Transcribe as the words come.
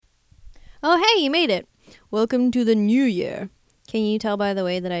Oh, hey, you made it. Welcome to the new year. Can you tell by the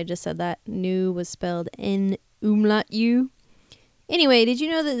way that I just said that new was spelled N-umlaut U? Anyway, did you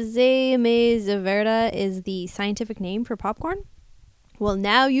know that Zemeziverda is the scientific name for popcorn? Well,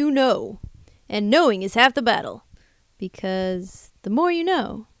 now you know. And knowing is half the battle. Because the more you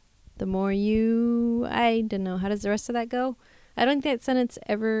know, the more you... I don't know. How does the rest of that go? I don't think that sentence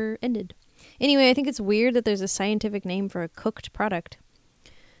ever ended. Anyway, I think it's weird that there's a scientific name for a cooked product.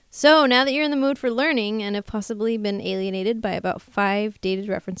 So, now that you're in the mood for learning and have possibly been alienated by about 5 dated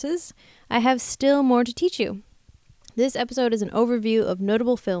references, I have still more to teach you. This episode is an overview of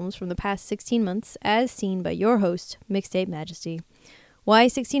notable films from the past 16 months as seen by your host, Mixtape Majesty. Why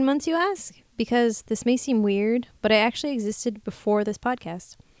 16 months, you ask? Because this may seem weird, but I actually existed before this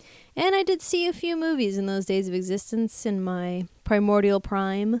podcast. And I did see a few movies in those days of existence in my primordial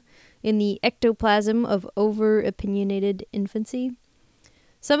prime, in the ectoplasm of over-opinionated infancy.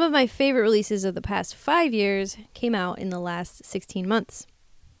 Some of my favorite releases of the past 5 years came out in the last 16 months.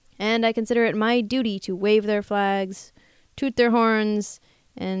 And I consider it my duty to wave their flags, toot their horns,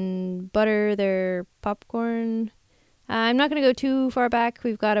 and butter their popcorn. I'm not going to go too far back.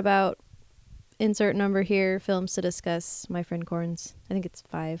 We've got about, insert number here, films to discuss, my friend Corns. I think it's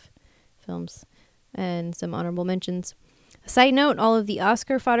 5 films and some honorable mentions. Side note, all of the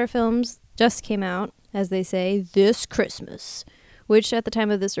Oscar fodder films just came out, as they say, this Christmas, which at the time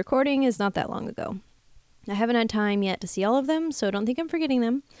of this recording is not that long ago. I haven't had time yet to see all of them, so don't think I'm forgetting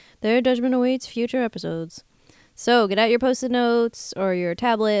them. Their judgment awaits future episodes. So get out your post-it notes or your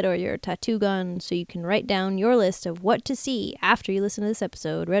tablet or your tattoo gun so you can write down your list of what to see after you listen to this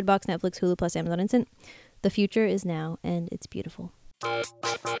episode. Redbox, Netflix, Hulu, plus Amazon Instant. The future is now, and it's beautiful.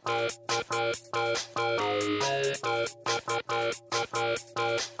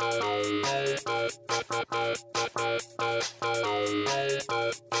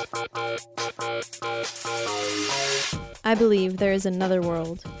 I believe there is another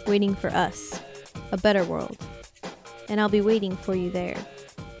world waiting for us, a better world, and I'll be waiting for you there.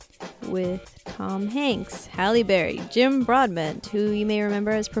 With Tom Hanks, Halle Berry, Jim Broadbent, who you may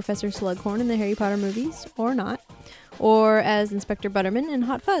remember as Professor Slughorn in the Harry Potter movies, or not, or as Inspector Butterman in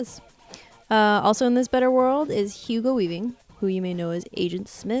Hot Fuzz. Also in this better world is Hugo Weaving, who you may know as Agent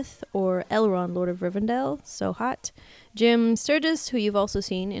Smith, or Elrond, Lord of Rivendell, so hot, Jim Sturgis, who you've also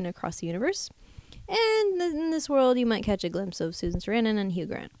seen in Across the Universe, and in this world you might catch a glimpse of Susan Sarandon and Hugh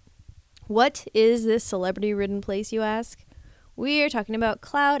Grant. What is this celebrity-ridden place, you ask? We are talking about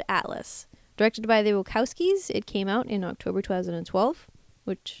Cloud Atlas. Directed by the Wachowskis, it came out in October 2012,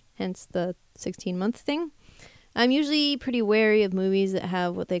 which hence the 16-month thing. I'm usually pretty wary of movies that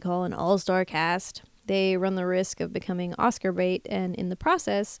have what they call an all-star cast. They run the risk of becoming Oscar bait and, in the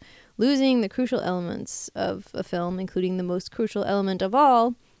process, losing the crucial elements of a film, including the most crucial element of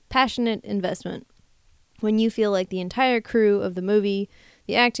all, passionate investment. When you feel like the entire crew of the movie,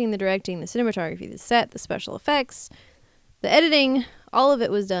 the acting, the directing, the cinematography, the set, the special effects, the editing, all of it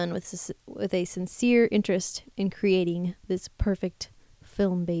was done with a sincere interest in creating this perfect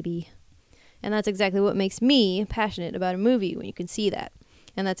film baby. And that's exactly what makes me passionate about a movie, when you can see that.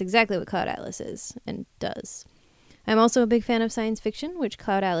 And that's exactly what Cloud Atlas is, and does. I'm also a big fan of science fiction, which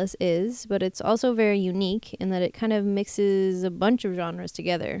Cloud Atlas is, but it's also very unique in that it kind of mixes a bunch of genres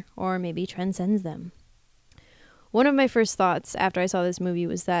together, or maybe transcends them. One of my first thoughts after I saw this movie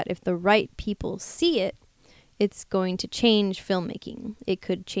was that if the right people see it, it's going to change filmmaking. It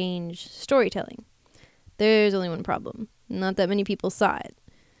could change storytelling. There's only one problem. Not that many people saw it.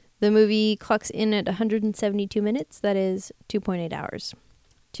 The movie clocks in at 172 minutes, that is 2.8 hours.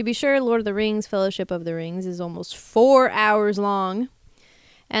 To be sure, Lord of the Rings, Fellowship of the Rings is almost 4 hours long,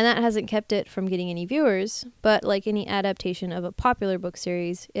 and that hasn't kept it from getting any viewers, but like any adaptation of a popular book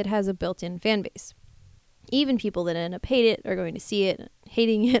series, it has a built-in fan base. Even people that end up hating it are going to see it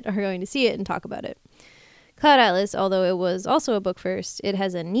and talk about it. Cloud Atlas, although it was also a book first, it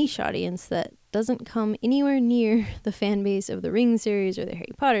has a niche audience that doesn't come anywhere near the fan base of the Ring series or the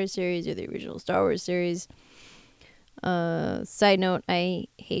Harry Potter series or the original Star Wars series. Side note, I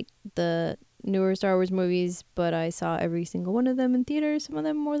hate the newer Star Wars movies, but I saw every single one of them in theaters, some of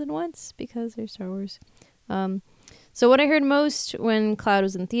them more than once, because they're Star Wars. So what I heard most when Cloud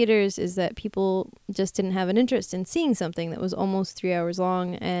was in theaters is that people just didn't have an interest in seeing something that was almost 3 hours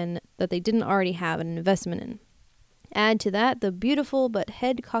long and that they didn't already have an investment in. Add to that the beautiful but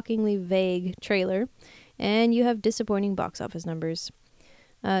head-cockingly vague trailer, and you have disappointing box office numbers.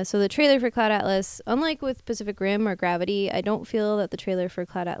 So the trailer for Cloud Atlas, unlike with Pacific Rim or Gravity, I don't feel that the trailer for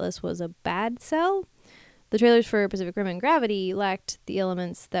Cloud Atlas was a bad sell. The trailers for Pacific Rim and Gravity lacked the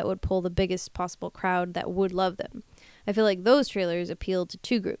elements that would pull the biggest possible crowd that would love them. I feel like those trailers appealed to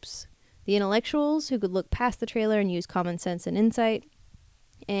two groups. The intellectuals who could look past the trailer and use common sense and insight,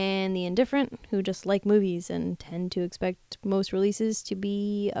 and the indifferent who just like movies and tend to expect most releases to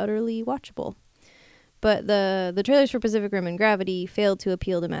be utterly watchable. But the trailers for Pacific Rim and Gravity failed to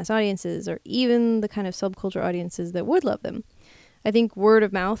appeal to mass audiences or even the kind of subculture audiences that would love them. I think word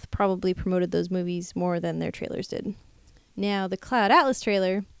of mouth probably promoted those movies more than their trailers did. Now, the Cloud Atlas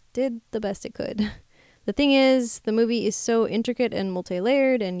trailer did the best it could. The thing is, the movie is so intricate and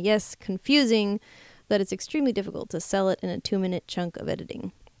multi-layered and, yes, confusing, that it's extremely difficult to sell it in a 2-minute chunk of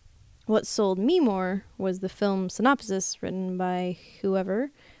editing. What sold me more was the film synopsis written by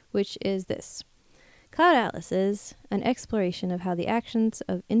whoever, which is this. Cloud Atlas is an exploration of how the actions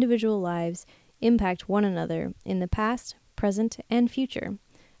of individual lives impact one another in the past, present, and future,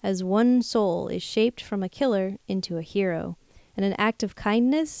 as one soul is shaped from a killer into a hero, and an act of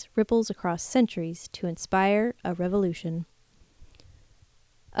kindness ripples across centuries to inspire a revolution.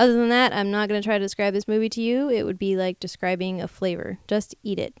 Other than that, I'm not going to try to describe this movie to you. It would be like describing a flavor. Just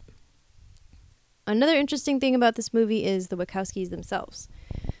eat it. Another interesting thing about this movie is the Wachowskis themselves.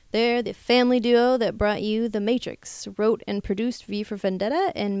 They're the family duo that brought you The Matrix, wrote and produced V for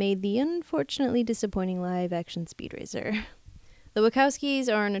Vendetta, and made the unfortunately disappointing live-action Speed Racer. The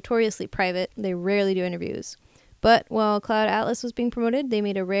Wachowskis are notoriously private. They rarely do interviews. But while Cloud Atlas was being promoted, they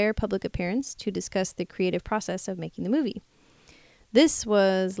made a rare public appearance to discuss the creative process of making the movie. This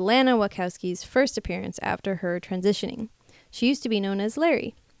was Lana Wachowski's first appearance after her transitioning. She used to be known as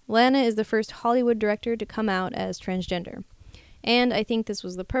Larry. Lana is the first Hollywood director to come out as transgender. And I think this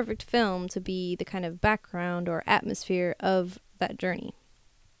was the perfect film to be the kind of background or atmosphere of that journey.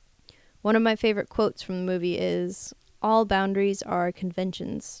 One of my favorite quotes from the movie is, "All boundaries are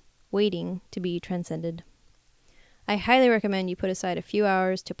conventions, waiting to be transcended." I highly recommend you put aside a few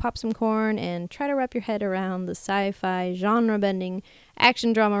hours to pop some corn and try to wrap your head around the sci-fi, genre-bending,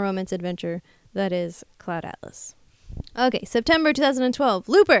 action drama romance adventure that is Cloud Atlas. Okay, September 2012,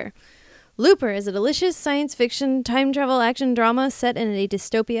 Looper! Looper is a delicious science fiction time travel action drama set in a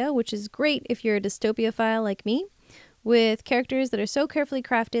dystopia, which is great if you're a dystopia-phile like me, with characters that are so carefully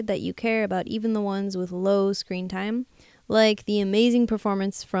crafted that you care about even the ones with low screen time, like the amazing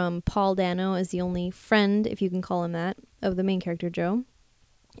performance from Paul Dano as the only friend, if you can call him that, of the main character Joe,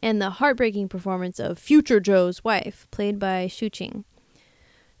 and the heartbreaking performance of future Joe's wife, played by Shu Qing.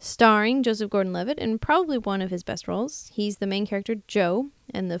 Starring Joseph Gordon-Levitt in probably one of his best roles. He's the main character Joe,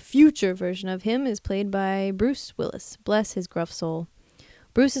 and the future version of him is played by Bruce Willis. Bless his gruff soul.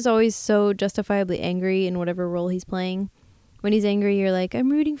 Bruce is always so justifiably angry in whatever role he's playing. When he's angry, you're like,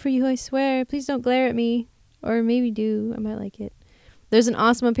 "I'm rooting for you, I swear. Please don't glare at me." Or maybe do. I might like it. There's an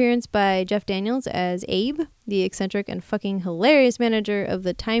awesome appearance by Jeff Daniels as Abe, the eccentric and fucking hilarious manager of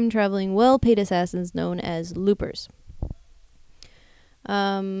the time-traveling, well-paid assassins known as Loopers.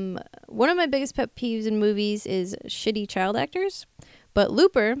 One of my biggest pet peeves in movies is shitty child actors, but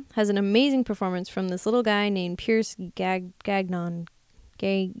Looper has an amazing performance from this little guy named Pierce Ganondorf.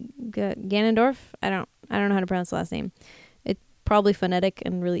 I don't know how to pronounce the last name. It's probably phonetic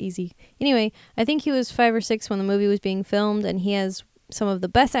and really easy. Anyway, I think he was 5 or 6 when the movie was being filmed, and he has some of the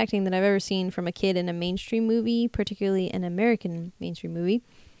best acting that I've ever seen from a kid in a mainstream movie, particularly an American mainstream movie.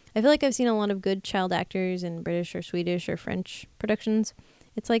 I feel like I've seen a lot of good child actors in British or Swedish or French productions.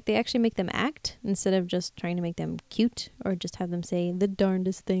 It's like they actually make them act instead of just trying to make them cute or just have them say the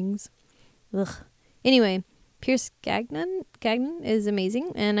darndest things. Ugh. Anyway, Pierce Gagnon is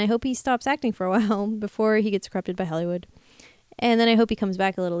amazing, and I hope he stops acting for a while before he gets corrupted by Hollywood. And then I hope he comes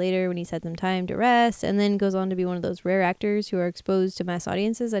back a little later when he's had some time to rest, and then goes on to be one of those rare actors who are exposed to mass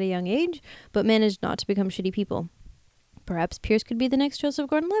audiences at a young age, but managed not to become shitty people. Perhaps Pierce could be the next Joseph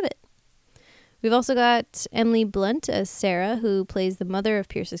Gordon-Levitt. We've also got Emily Blunt as Sarah, who plays the mother of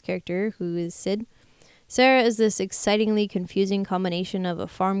Pierce's character, who is Sid. Sarah is this excitingly confusing combination of a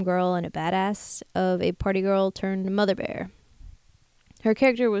farm girl and a badass, of a party girl turned mother bear. Her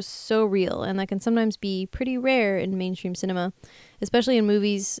character was so real, and that can sometimes be pretty rare in mainstream cinema, especially in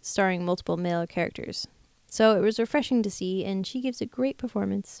movies starring multiple male characters. So it was refreshing to see, and she gives a great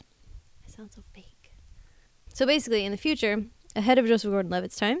performance. I sound so fake. So basically, in the future, ahead of Joseph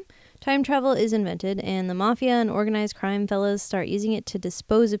Gordon-Levitt's time travel is invented, and the mafia and organized crime fellas start using it to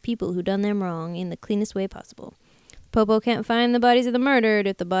dispose of people who done them wrong in the cleanest way possible. Popo can't find the bodies of the murdered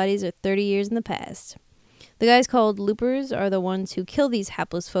if the bodies are 30 years in the past. The guys called Loopers are the ones who kill these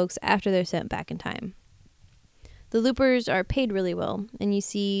hapless folks after they're sent back in time. The Loopers are paid really well, and you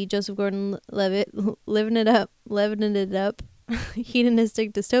see Joseph Gordon-Levitt living it up,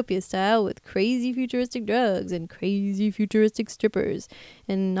 hedonistic dystopia style with crazy futuristic drugs and crazy futuristic strippers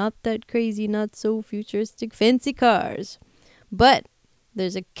and not that crazy, not so futuristic fancy cars. But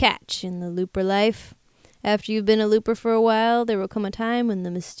there's a catch in the looper life. After you've been a looper for a while, there will come a time when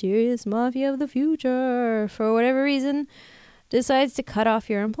the mysterious mafia of the future, for whatever reason, decides to cut off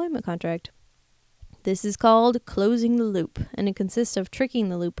your employment contract. This is called closing the loop, and it consists of tricking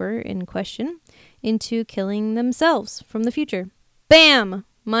the looper in question into killing themselves from the future. Bam!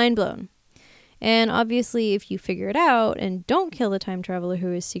 Mind blown. And obviously, if you figure it out and don't kill the time traveler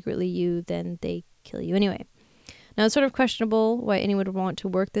who is secretly you, then they kill you anyway. Now, it's sort of questionable why anyone would want to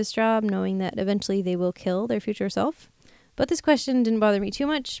work this job, knowing that eventually they will kill their future self. But this question didn't bother me too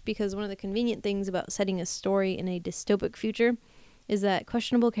much, because one of the convenient things about setting a story in a dystopic future is that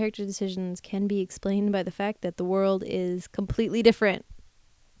questionable character decisions can be explained by the fact that the world is completely different.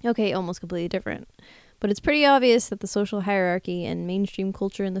 Okay, almost completely different. But it's pretty obvious that the social hierarchy and mainstream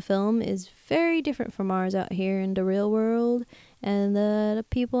culture in the film is very different from ours out here in the real world, and that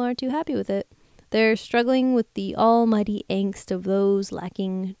people aren't too happy with it. They're struggling with the almighty angst of those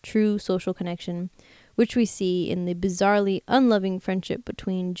lacking true social connection, which we see in the bizarrely unloving friendship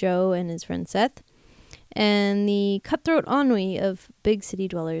between Joe and his friend Seth, and the cutthroat ennui of big city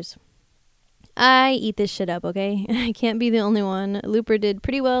dwellers. I eat this shit up, okay? I can't be the only one. Looper did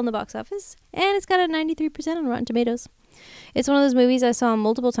pretty well in the box office, and it's got a 93% on Rotten Tomatoes. It's one of those movies I saw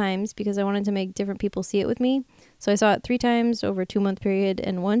multiple times because I wanted to make different people see it with me. So I saw it 3 times over a 2-month period,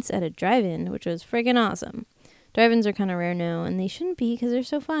 and once at a drive-in, which was friggin' awesome. Drive-ins are kind of rare now, and they shouldn't be because they're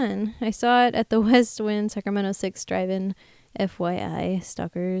so fun. I saw it at the West Wind Sacramento 6 Drive-In. FYI,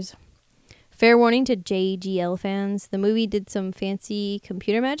 stalkers. Fair warning to JGL fans, the movie did some fancy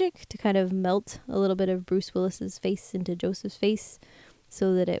computer magic to kind of melt a little bit of Bruce Willis's face into Joseph's face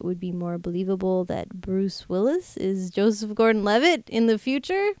so that it would be more believable that Bruce Willis is Joseph Gordon-Levitt in the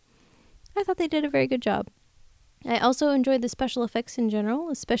future. I thought they did a very good job. I also enjoyed the special effects in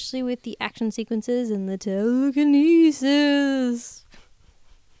general, especially with the action sequences and the telekinesis.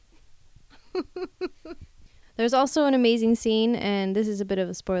 There's also an amazing scene, and this is a bit of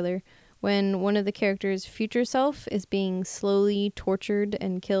a spoiler, when one of the characters' future self is being slowly tortured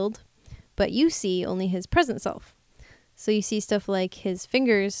and killed, but you see only his present self. So you see stuff like his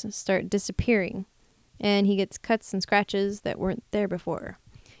fingers start disappearing, and he gets cuts and scratches that weren't there before.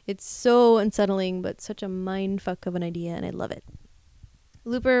 It's so unsettling, but such a mindfuck of an idea, and I love it.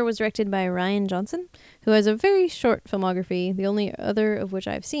 Looper was directed by Rian Johnson, who has a very short filmography, the only other of which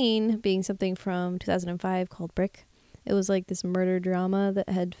I've seen being something from 2005 called Brick. It was like this murder drama that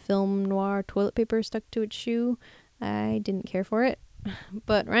had film noir toilet paper stuck to its shoe. I didn't care for it.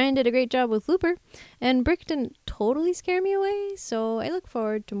 But Ryan did a great job with Looper, and Brick didn't totally scare me away, so I look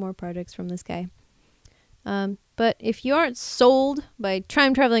forward to more projects from this guy. But if you aren't sold by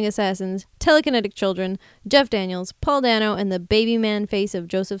time-traveling assassins, telekinetic children, Jeff Daniels, Paul Dano, and the baby man face of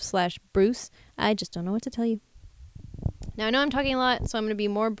Joseph/Bruce, I just don't know what to tell you. Now, I know I'm talking a lot, so I'm going to be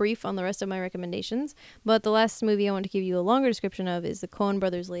more brief on the rest of my recommendations, but the last movie I want to give you a longer description of is the Coen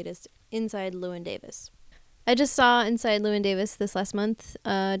brothers' latest, Inside Llewyn Davis. I just saw Inside Llewyn Davis this last month,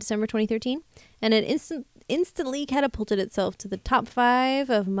 December 2013, and it instantly catapulted itself to the top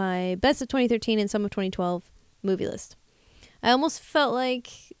 5 of my best of 2013 and some of 2012 movie list. I almost felt like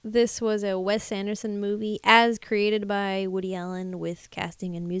this was a Wes Anderson movie as created by Woody Allen with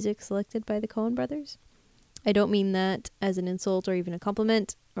casting and music selected by the Coen brothers. I don't mean that as an insult or even a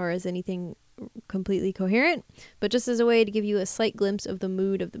compliment or as anything completely coherent, but just as a way to give you a slight glimpse of the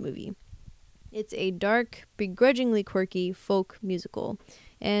mood of the movie. It's a dark, begrudgingly quirky folk musical.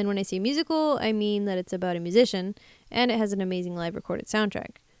 And when I say musical, I mean that it's about a musician, and it has an amazing live recorded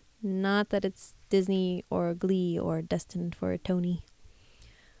soundtrack. Not that it's Disney or Glee or destined for a Tony.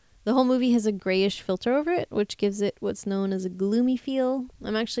 The whole movie has a grayish filter over it, which gives it what's known as a gloomy feel.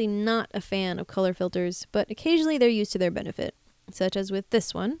 I'm actually not a fan of color filters, but occasionally they're used to their benefit, such as with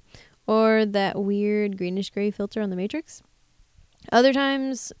this one, or that weird greenish-gray filter on The Matrix. Other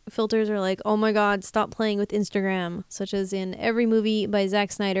times, filters are like, oh my god, stop playing with Instagram, such as in every movie by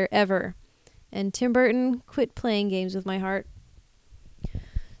Zack Snyder ever. And Tim Burton, quit playing games with my heart.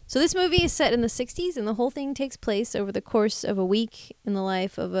 So this movie is set in the 60s, and the whole thing takes place over the course of a week in the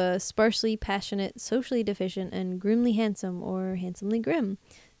life of a sparsely passionate, socially deficient, and grimly handsome, or handsomely grim,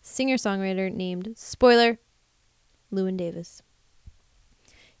 singer-songwriter named, spoiler, Llewyn Davis.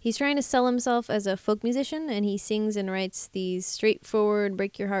 He's trying to sell himself as a folk musician, and he sings and writes these straightforward,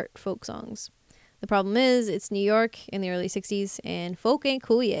 break-your-heart folk songs. The problem is, it's New York in the early 60s, and folk ain't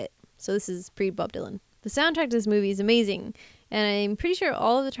cool yet. So this is pre-Bob Dylan. The soundtrack to this movie is amazing, and I'm pretty sure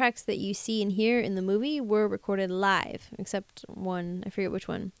all of the tracks that you see and hear in the movie were recorded live, except one, I forget which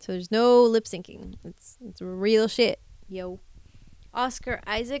one. So there's no lip syncing. It's real shit, yo. Oscar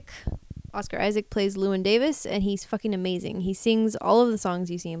Isaac Oscar Isaac plays Llewyn Davis, and he's fucking amazing. He sings all of the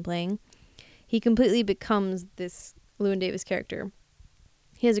songs you see him playing. He completely becomes this Llewyn Davis character.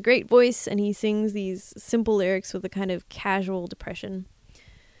 He has a great voice, and he sings these simple lyrics with a kind of casual depression.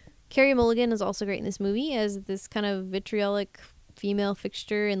 Carey Mulligan is also great in this movie as this kind of vitriolic female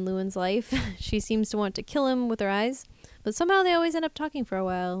fixture in Llewyn's life. She seems to want to kill him with her eyes, but somehow they always end up talking for a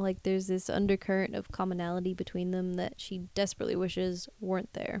while. Like there's this undercurrent of commonality between them that she desperately wishes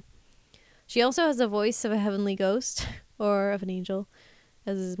weren't there. She also has the voice of a heavenly ghost, or of an angel,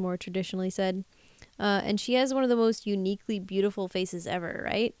 as is more traditionally said. And she has one of the most uniquely beautiful faces ever,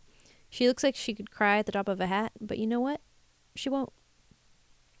 right? She looks like she could cry at the drop of a hat, but you know what? She won't.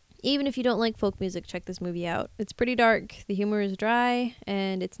 Even if you don't like folk music, check this movie out. It's pretty dark, the humor is dry,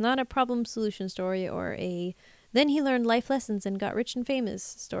 and it's not a problem-solution story or a then he learned life lessons and got rich and famous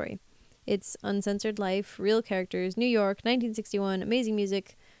story. It's uncensored life, real characters, New York, 1961, amazing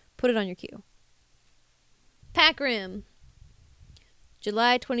music. Put it on your queue. Pac Rim.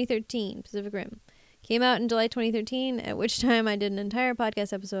 July 2013, Pacific Rim. Came out in July 2013, at which time I did an entire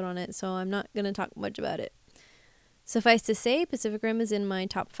podcast episode on it, so I'm not going to talk much about it. Suffice to say, Pacific Rim is in my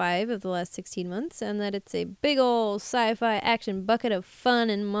top 5 of the last 16 months, and that it's a big ol' sci-fi action bucket of fun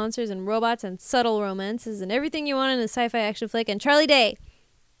and monsters and robots and subtle romances and everything you want in a sci-fi action flick, and Charlie Day!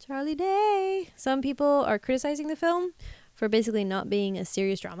 Charlie Day! Some people are criticizing the film for basically not being a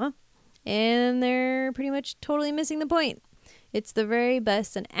serious drama, and they're pretty much totally missing the point. It's the very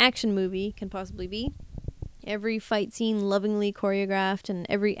best an action movie can possibly be. Every fight scene lovingly choreographed and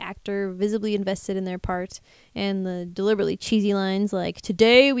every actor visibly invested in their part, and the deliberately cheesy lines like,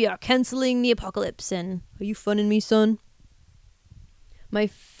 "Today we are canceling the apocalypse," and "Are you funning me, son?" My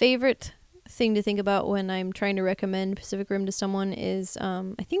favorite thing to think about when I'm trying to recommend Pacific Rim to someone is,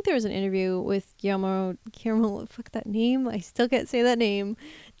 I think there was an interview with Guillermo, fuck that name, I still can't say that name,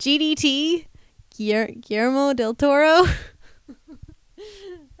 GDT, Guillermo del Toro,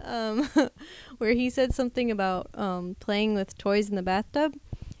 where he said something about playing with toys in the bathtub,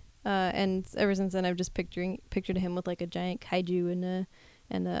 and ever since then I've just pictured him with like a giant kaiju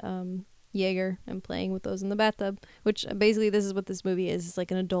and a Jaeger and playing with those in the bathtub, which basically this is what this movie is. It's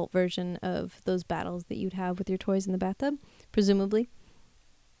like an adult version of those battles that you'd have with your toys in the bathtub, presumably,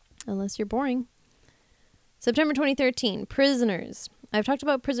 unless you're boring. September 2013, Prisoners. I've talked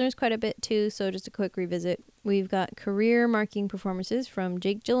about Prisoners quite a bit too, so just a quick revisit. We've got career-marking performances from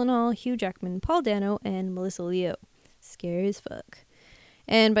Jake Gyllenhaal, Hugh Jackman, Paul Dano, and Melissa Leo. Scary as fuck.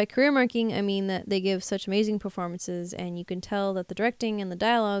 And by career-marking, I mean that they give such amazing performances, and you can tell that the directing and the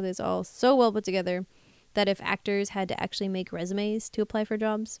dialogue is all so well put together that if actors had to actually make resumes to apply for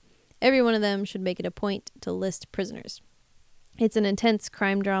jobs, every one of them should make it a point to list Prisoners. It's an intense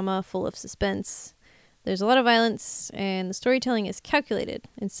crime drama full of suspense. There's a lot of violence, and the storytelling is calculated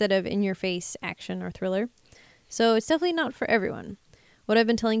instead of in-your-face action or thriller. So it's definitely not for everyone. What I've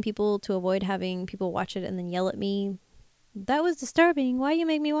been telling people to avoid having people watch it and then yell at me, "That was disturbing, why you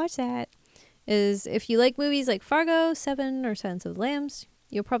make me watch that?" is if you like movies like Fargo, Seven, or Silence of the Lambs,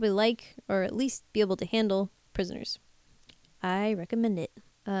 you'll probably like, or at least be able to handle, Prisoners. I recommend it.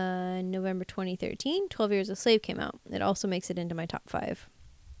 November 2013, 12 Years a Slave came out. It also makes it into my top 5.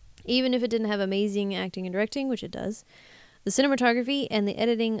 Even if it didn't have amazing acting and directing, which it does, the cinematography and the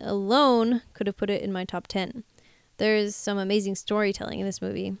editing alone could have put it in my top 10. There's some amazing storytelling in this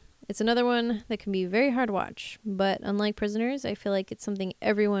movie. It's another one that can be very hard to watch, but unlike Prisoners, I feel like it's something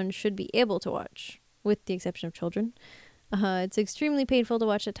everyone should be able to watch, with the exception of children. It's extremely painful to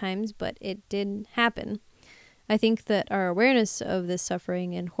watch at times, but it did happen. I think that our awareness of this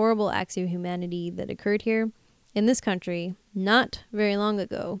suffering and horrible acts of humanity that occurred here, in this country, not very long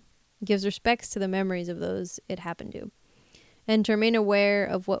ago, gives respects to the memories of those it happened to, and to remain aware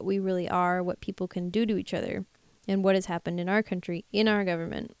of what we really are, what people can do to each other, and what has happened in our country, in our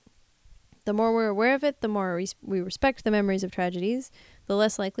government. The more we're aware of it, the more we respect the memories of tragedies, the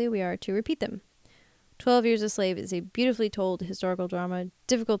less likely we are to repeat them. 12 Years a Slave is a beautifully told historical drama,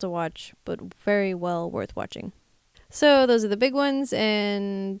 difficult to watch, but very well worth watching. So those are the big ones,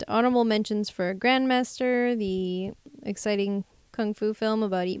 and honorable mentions for Grandmaster, the exciting kung fu film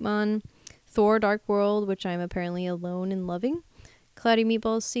about Ip Man, Thor: Dark World, which I'm apparently alone in loving, Cloudy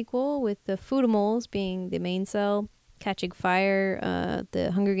Meatballs sequel with the Foodamals being the main cell, Catching Fire,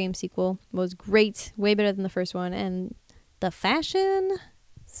 the Hunger Games sequel, was great, way better than the first one, and the fashion,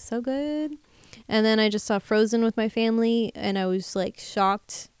 so good. And then I just saw Frozen with my family, and I was like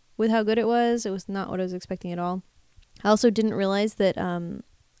shocked with how good it was. It was not what I was expecting at all. I also didn't realize that, I'm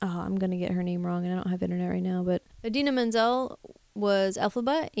going to get her name wrong, and I don't have internet right now, but Idina Menzel was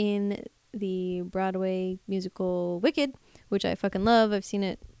Elphaba in the Broadway musical Wicked, which I fucking love. I've seen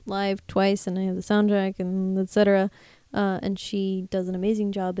it live twice, and I have the soundtrack and etc. And she does an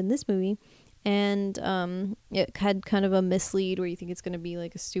amazing job in this movie. And it had kind of a mislead where you think it's going to be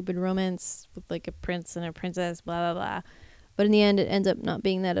like a stupid romance with like a prince and a princess, blah, blah, blah. But in the end, it ends up not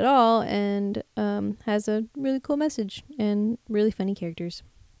being that at all, and has a really cool message and really funny characters.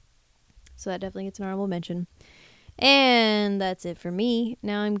 So that definitely gets an honorable mention. And that's it for me.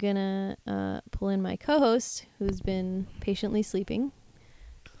 Now I'm going to pull in my co-host, who's been patiently sleeping.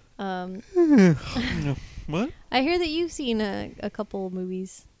 What? I hear that you've seen a couple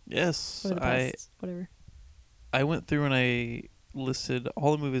movies. Yes, Over the past, whatever. I went through and I listed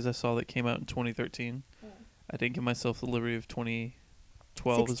all the movies I saw that came out in 2013. Oh. I did give myself the liberty of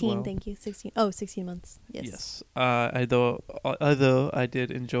 2012 16, as well. thank you. 16. Oh, 16 months. Yes. Yes. Although I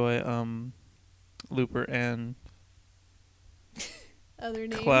did enjoy Looper and Other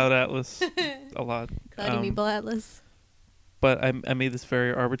name. Cloud Atlas a lot. Cloudy Meatball Atlas. But I made this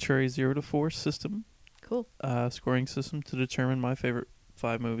very arbitrary 0 to 4 system, Cool. scoring system to determine my favorite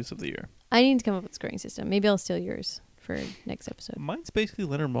 5 movies of the year. I need to come up with a scoring system. Maybe I'll steal yours for next episode. Mine's basically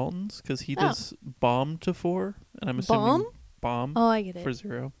Leonard Maltin's because he does bomb to 4, and I'm assuming Bomb? bomb Oh, I get it. for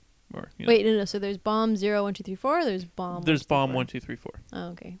 0. Or, Wait, no. So there's bomb 0, 1, 2, 3, 4. Or there's bomb. There's 1, 2, 3, bomb 4? 1, 2, 3, 4. Oh,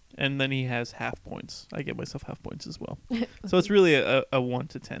 okay. And then he has half points. I get myself half points as well. So it's really a 1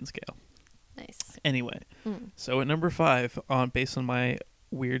 to 10 scale. Nice. Anyway, so at number 5, based on my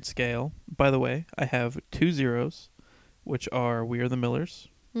weird scale, by the way, I have 2 zeros, which are We Are the Millers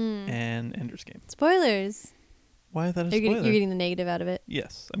and Ender's Game. Spoilers. Why is that a spoiler? You're getting the negative out of it.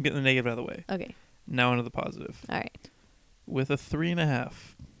 Yes, I'm getting the negative out of the way. Okay. Now onto the positive. All right. With a 3.5,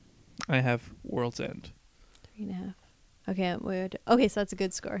 I have World's End. 3.5. Okay. Okay, so that's a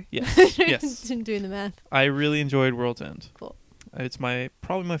good score. Yes. Yes. Doing the math. I really enjoyed World's End. Cool. It's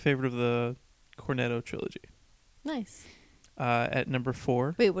probably my favorite of the Cornetto trilogy. Nice. At number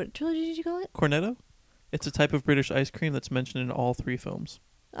 4. Wait, what trilogy did you call it? Cornetto? It's a type of British ice cream that's mentioned in all 3 films.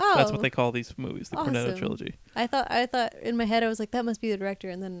 Oh. That's what they call these movies, the Awesome. Cornetto trilogy. I thought in my head I was like, that must be the director,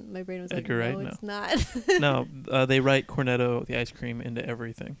 and then my brain was Edgar like, no, Wright? it's not. No, they write Cornetto, the ice cream, into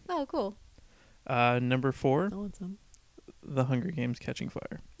everything. Oh, cool. Number 4, I want some. The Hunger Games: Catching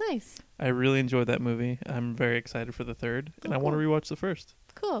Fire. Nice. I really enjoyed that movie. I'm very excited for the 3rd, and I want to rewatch the 1st.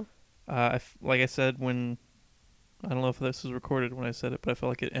 Cool. Like I said I don't know if this was recorded when I said it, but I felt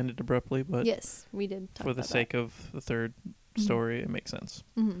like it ended abruptly. But yes, we did. Talk for the about sake of the 3rd story, it makes sense.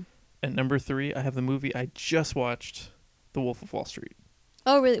 Mm-hmm. At number 3, I have the movie I just watched, The Wolf of Wall Street.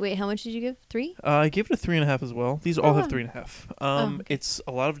 Oh, really? Wait, how much did you give? 3? I gave it a 3.5 as well. These all have 3.5. Okay. It's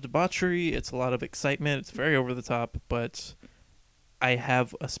a lot of debauchery. It's a lot of excitement. It's very over the top, but I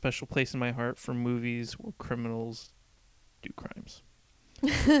have a special place in my heart for movies where criminals do crimes.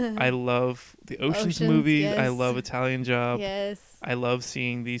 I love the Ocean's movies. Yes. I love Italian Job. Yes. I love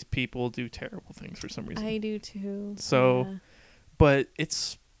seeing these people do terrible things for some reason. I do too. So, yeah. But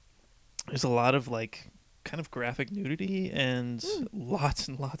there's a lot of kind of graphic nudity and lots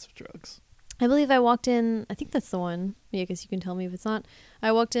and lots of drugs. I believe I walked in, I think that's the one. Yeah, because you can tell me if it's not.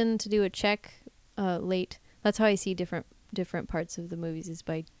 I walked in to do a check late. That's how I see different parts of the movies, is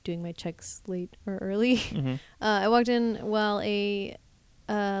by doing my checks late or early. Mm-hmm. I walked in while a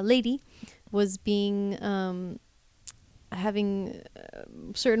lady was being having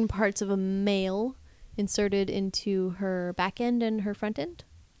certain parts of a male inserted into her back end and her front end.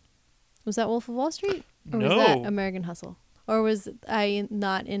 Was that Wolf of Wall Street? Or No. was that American Hustle? Or was I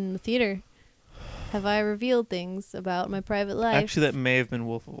not in the theater? Have I revealed things about my private life? Actually, that may have been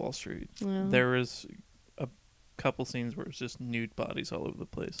Wolf of Wall Street. Well, There was a couple scenes where it was just nude bodies all over the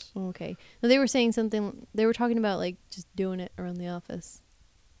place. okay. No, they were saying something. They were talking about just doing it around the office.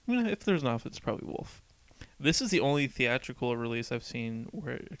 I mean, if there's an off, it's probably Wolf. This is the only theatrical release I've seen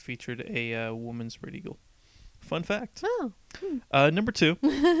where it featured a woman's spread eagle. Fun fact. Oh. Number 2.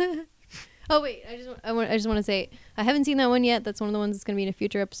 Oh wait, I just want to say I haven't seen that one yet. That's one of the ones that's going to be in a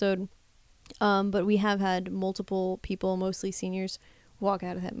future episode. But we have had multiple people, mostly seniors, walk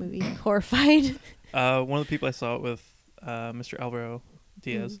out of that movie horrified. One of the people I saw it with, Mr. Alvaro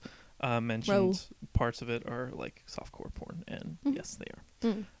Diaz, mentioned parts of it are like softcore porn, and yes, they are.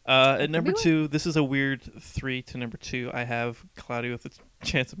 At number 2, this is a weird 3 to number 2. I have Cloudy with a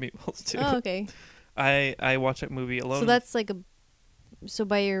Chance of Meatballs 2. Oh, okay. I watched that movie alone. So that's so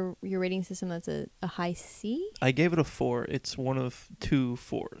by your rating system, that's a high C? I gave it a 4. It's one of 2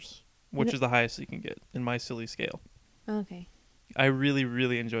 4s, which is the highest you can get in my silly scale. Okay. I really,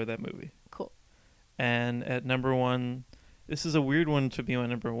 really enjoyed that movie. Cool. And at number 1, this is a weird one to be my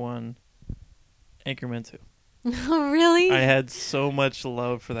number 1, Anchorman 2. Oh, really? I had so much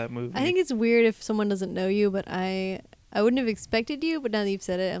love for that movie. I think it's weird if someone doesn't know you, but I I wouldn't have expected you, but now that you've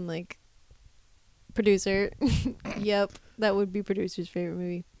said it, I'm like, producer. Yep, that would be producer's favorite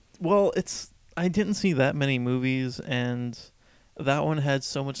movie. Well, I didn't see that many movies, and that one had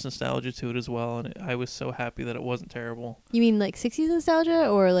so much nostalgia to it as well, and I was so happy that it wasn't terrible. You mean like 60s nostalgia,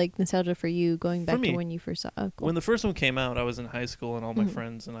 or like nostalgia for you going back to when you first saw it? Oh, cool. When the first one came out, I was in high school, and all my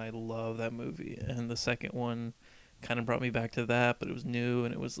friends and I loved that movie. And the second one kind of brought me back to that, but it was new,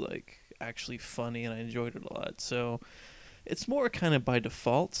 and it was like actually funny, and I enjoyed it a lot. So it's more kind of by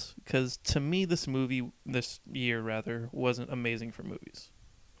default, because to me, this year wasn't amazing for movies.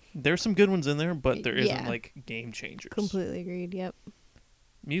 There's some good ones in there, but there isn't like game changers. Completely agreed. Yep.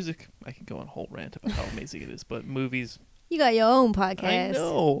 Music, I can go on a whole rant about how amazing it is, but movies, you got your own podcast. I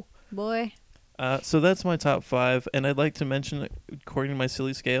know, boy. So that's my top 5, and I'd like to mention, according to my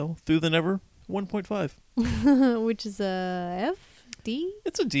silly scale, Through the Never, 1.5, which is a F, D.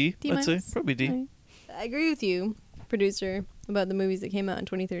 It's a D. I'd say probably D. Right. I agree with you, producer, about the movies that came out in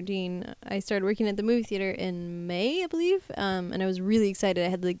 2013. I started working at the movie theater in May, I believe, and I was really excited. I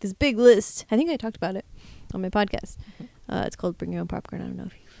had like this big list. I think I talked about it on my podcast. It's called Bring Your Own Popcorn. I don't know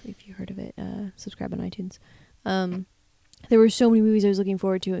if you heard of it. Subscribe on iTunes. There were so many movies I was looking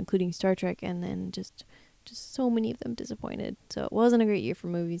forward to, including Star Trek, and then just so many of them disappointed. So it wasn't a great year for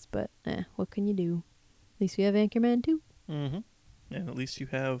movies, but what can you do? At least we have Anchorman 2. Mm-hmm. And at least you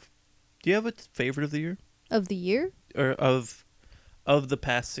have... Do you have a favorite of the year? Of the year? Or of the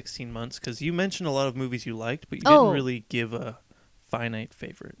past 16 months? Because you mentioned a lot of movies you liked, but you didn't really give a finite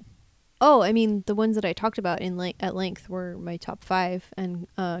favorite. Oh, I mean, the ones that I talked about at length were my top 5, and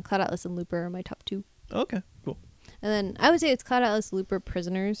Cloud Atlas and Looper are my top 2. Okay, cool. And then I would say it's Cloud Atlas, Looper,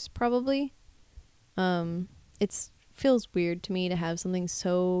 Prisoners, probably. It feels weird to me to have something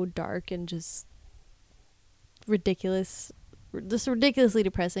so dark and just ridiculously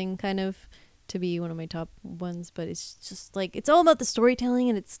depressing, kind of, to be one of my top ones. But it's just like, it's all about the storytelling,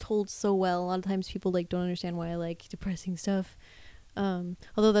 and it's told so well. A lot of times people like don't understand why I like depressing stuff.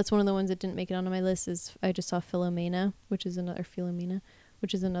 Although that's one of the ones that didn't make it onto my list. Is I just saw Philomena, which is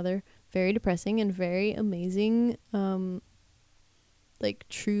another very depressing and very amazing, like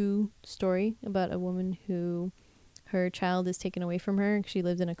true story about a woman who her child is taken away from her. She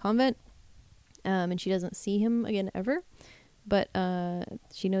lived in a convent, and she doesn't see him again ever, but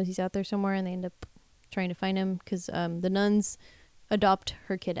she knows he's out there somewhere, and they end up trying to find him because the nuns adopt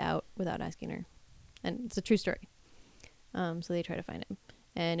her kid out without asking her, and it's a true story. So they try to find him,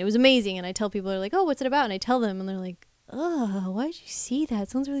 and it was amazing. And I tell people, they're like, "Oh, what's it about?" And I tell them, and they're like, "Oh, why did you see that? It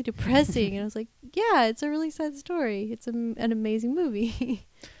sounds really depressing." And I was like, "Yeah, it's a really sad story. It's an amazing movie."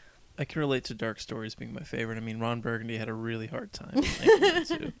 I can relate to dark stories being my favorite. I mean, Ron Burgundy had a really hard time.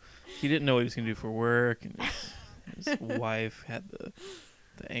 He didn't know what he was going to do for work, and his wife had the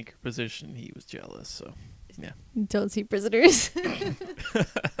anchor position. He was jealous, so yeah. Don't see Prisoners.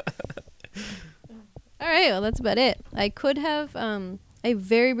 All right, well, that's about it. I could have, I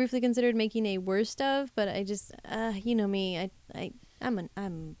very briefly considered making a worst of, but I just, you know me, I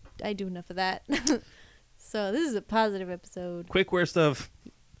do enough of that. So this is a positive episode. Quick worst of,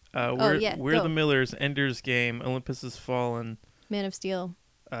 we're go. the Millers, Ender's Game, Olympus Has Fallen, Man of Steel,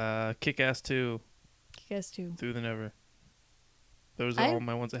 Kick-Ass 2, Through the Never. Those are all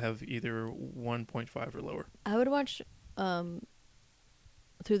my ones that have either 1.5 or lower. I would watch Through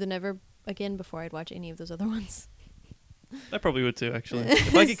the Never again before I'd watch any of those other ones. I probably would too, actually.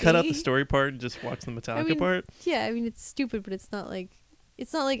 If I could cut out the story part and just watch the Metallica part. Yeah, I mean, it's stupid, but it's not like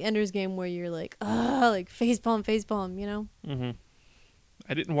Ender's Game where you're like, like facepalm, you know? Mm-hmm.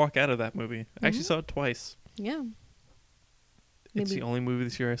 I didn't walk out of that movie. I actually saw it twice. Yeah. It's the only movie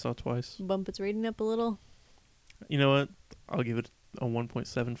this year I saw twice. Bump its rating up a little. You know what? I'll give it a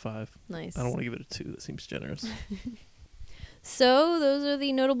 1.75. Nice. I don't want to give it a 2. That seems generous. So those are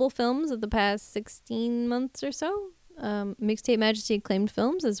the notable films of the past 16 months or so. Mixtape Majesty acclaimed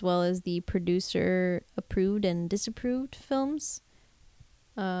films, as well as the producer approved and disapproved films.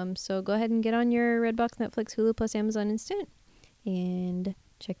 So go ahead and get on your Redbox, Netflix, Hulu, plus Amazon Instant and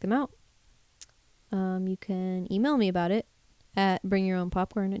check them out. You can email me about it at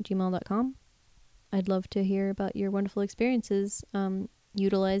bringyourownpopcorn@gmail.com. I'd love to hear about your wonderful experiences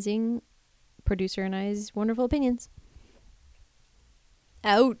utilizing producer and I's wonderful opinions.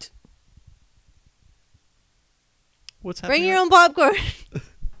 Out. What's happening? Bring your own popcorn.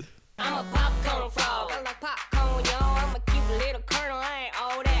 I'm a popcorn frog. I like popcorn, yo. I'm a cute little colonel. I ain't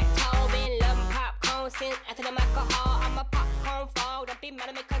all that tall. Been loving popcorn since after the alcohol. I'm a popcorn frog. Don't be mad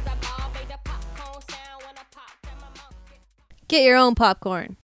at me cause I ball. Made the popcorn sound when I pop. My mouth Get your own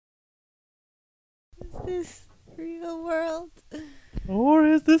popcorn. Is this real world? Or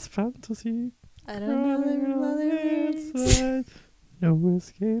is this fantasy? I don't know the lyrics. No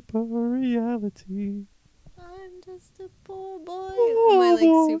escape of reality. I'm just a poor boy. Am I like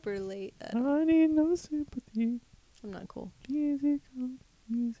super late? I need no sympathy. I'm not cool. Easy come,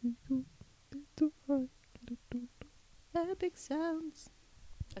 easy go. Epic sounds.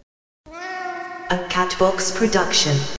 A Catbox production.